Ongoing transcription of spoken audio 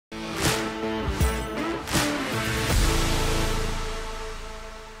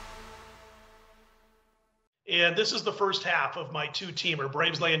And this is the first half of my two-teamer.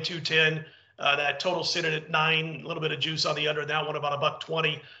 Braves laying 210. That total sitting at 9, a little bit of juice on the under that one, about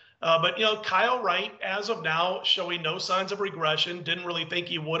 $1.20. But, Kyle Wright, as of now, showing no signs of regression. Didn't really think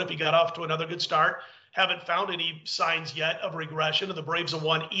he would if he got off to another good start. Haven't found any signs yet of regression. And the Braves have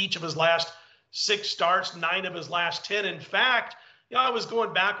won each of his last 6 starts, 9 of his last 10. In fact, I was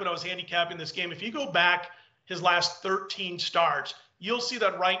going back when I was handicapping this game. If you go back his last 13 starts, you'll see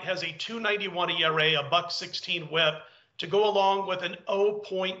that Wright has a 2.91 ERA, a $1.16 WHIP, to go along with an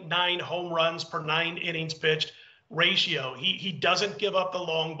 0.9 home runs per 9 innings pitched ratio. He doesn't give up the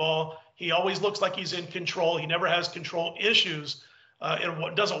long ball. He always looks like he's in control. He never has control issues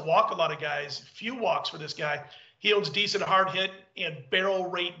and doesn't walk a lot of guys. Few walks for this guy. He owns decent hard hit and barrel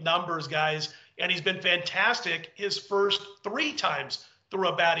rate numbers, guys, and he's been fantastic his first 3 times through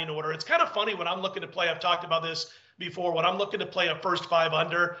a batting order. It's kind of funny when I'm looking to play, I've talked about this before, when I'm looking to play a first 5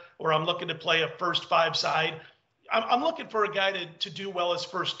 under or I'm looking to play a first 5 side, I'm looking for a guy to do well his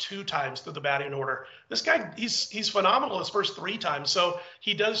first 2 times through the batting order. This guy, he's phenomenal his first 3 times. So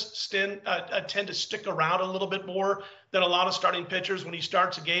he does tend to stick around a little bit more than a lot of starting pitchers when he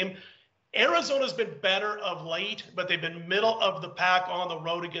starts a game. Arizona's been better of late, but they've been middle of the pack on the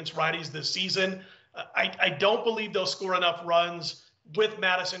road against righties this season. I don't believe they'll score enough runs with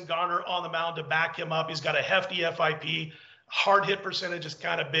Madison Bumgarner on the mound to back him up. He's got a hefty FIP. Hard hit percentage is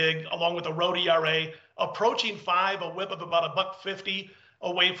kind of big, along with a road ERA. Approaching 5, a whip of about $1.50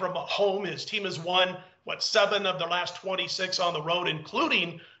 away from home. His team has won, 7 of their last 26 on the road,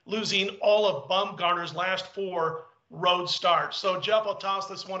 including losing all of Bumgarner's last 4 road starts. So, Jeff, I'll toss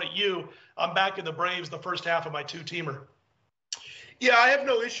this one at you. I'm back in the Braves the first half of my two-teamer. Yeah, I have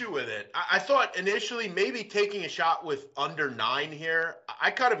no issue with it. I thought initially maybe taking a shot with under 9 here. I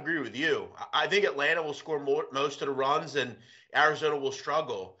kind of agree with you. I think Atlanta will score most of the runs and Arizona will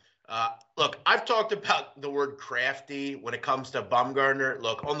struggle. Look, I've talked about the word crafty when it comes to Bumgarner.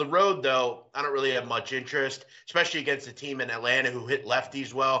 Look, on the road, though, I don't really have much interest, especially against a team in Atlanta who hit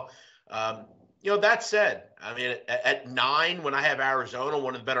lefties well. That said, I mean, at 9, when I have Arizona,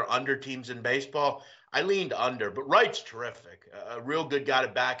 one of the better under teams in baseball, I leaned under. But Wright's terrific. A real good guy to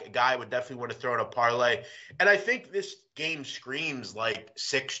back. A guy I would definitely want to throw in a parlay. And I think this game screams like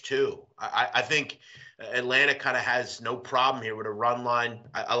 6-2. I think Atlanta kind of has no problem here with a run line.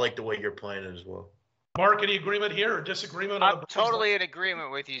 I like the way you're playing it as well. Mark, any agreement here or disagreement? I'm totally in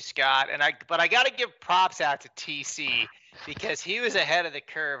agreement with you, Scott. But I got to give props out to TC because he was ahead of the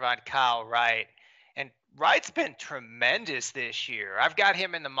curve on Kyle Wright. And Wright's been tremendous this year. I've got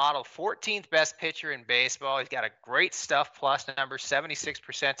him in the model 14th best pitcher in baseball. He's got a great stuff plus number, 76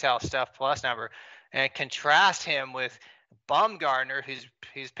 percentile stuff plus number. And contrast him with Bumgarner, who's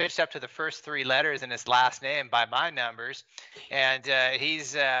pitched up to the first 3 letters in his last name by my numbers, and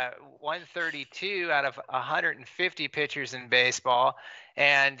he's 132 out of 150 pitchers in baseball.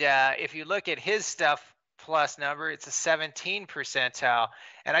 And if you look at his stuff plus number, it's a 17 percentile.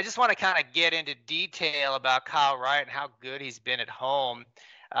 And I just want to kind of get into detail about Kyle Wright and how good he's been at home.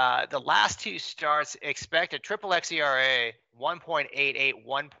 The last 2 starts, expected triple xERA 1.88,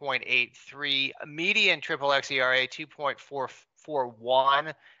 1.83, median triple xERA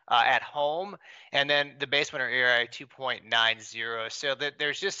 2.441 at home, and then the BaseWinner ERA 2.90. So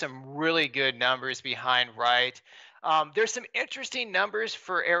there's just some really good numbers behind Wright. There's some interesting numbers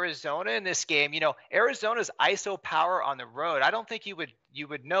for Arizona in this game. Arizona's ISO power on the road. I don't think you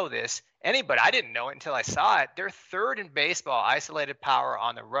would know this. Anybody, I didn't know it until I saw it. They're 3rd in baseball isolated power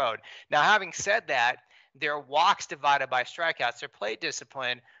on the road. Now, having said that, their walks divided by strikeouts, their plate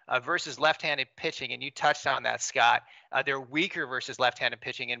discipline versus left-handed pitching, and you touched on that, Scott. They're weaker versus left-handed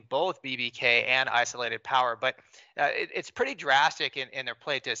pitching in both BBK and isolated power, but it's pretty drastic in their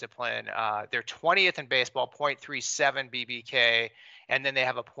plate discipline. They're 20th in baseball, 0.37 BBK, and then they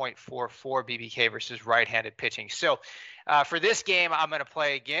have a 0.44 BBK versus right-handed pitching. So for this game, I'm going to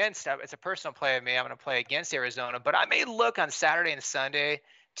play against, it's a personal play of me, I'm going to play against Arizona, but I may look on Saturday and Sunday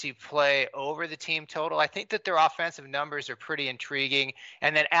to play over the team total. I think that their offensive numbers are pretty intriguing.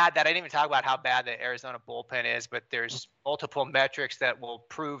 And then add that, I didn't even talk about how bad the Arizona bullpen is, but there's multiple metrics that will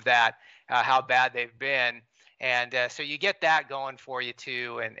prove that, how bad they've been. And so you get that going for you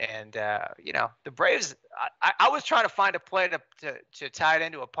too. And the Braves, I was trying to find a play to tie it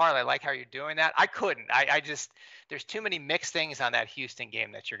into a parlay. I like how you're doing that. I couldn't. I just, there's too many mixed things on that Houston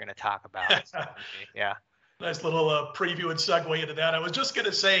game that you're going to talk about. So, yeah. Nice little preview and segue into that. I was just going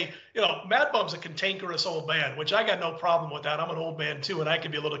to say, Mad Bum's a cantankerous old man, which I got no problem with that. I'm an old man too, and I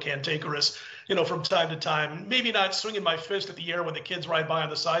can be a little cantankerous, from time to time. Maybe not swinging my fist at the air when the kids ride by on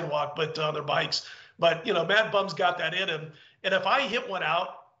the sidewalk, but on their bikes. But, Mad Bum's got that in him. And if I hit one out,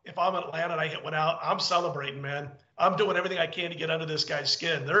 if I'm Atlanta and I hit one out, I'm celebrating, man. I'm doing everything I can to get under this guy's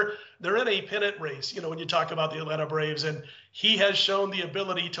skin. They're in a pennant race, when you talk about the Atlanta Braves, and he has shown the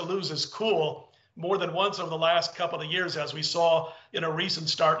ability to lose his cool more than once over the last couple of years, as we saw in a recent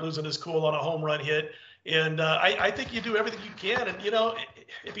start, losing his cool on a home run hit. And I think you do everything you can. And,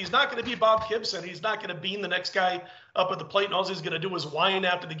 if he's not going to be Bob Gibson, he's not going to beam the next guy up at the plate, and all he's going to do is whine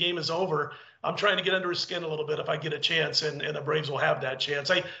after the game is over. I'm trying to get under his skin a little bit if I get a chance, and the Braves will have that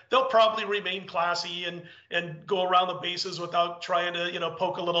chance. They'll probably remain classy and go around the bases without trying to,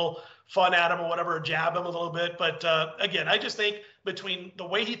 poke a little fun at him or whatever, or jab him a little bit. But again, I just think between the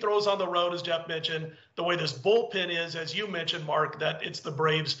way he throws on the road, as Jeff mentioned, the way this bullpen is, as you mentioned, Mark, that it's the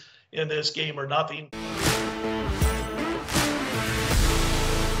Braves in this game or nothing.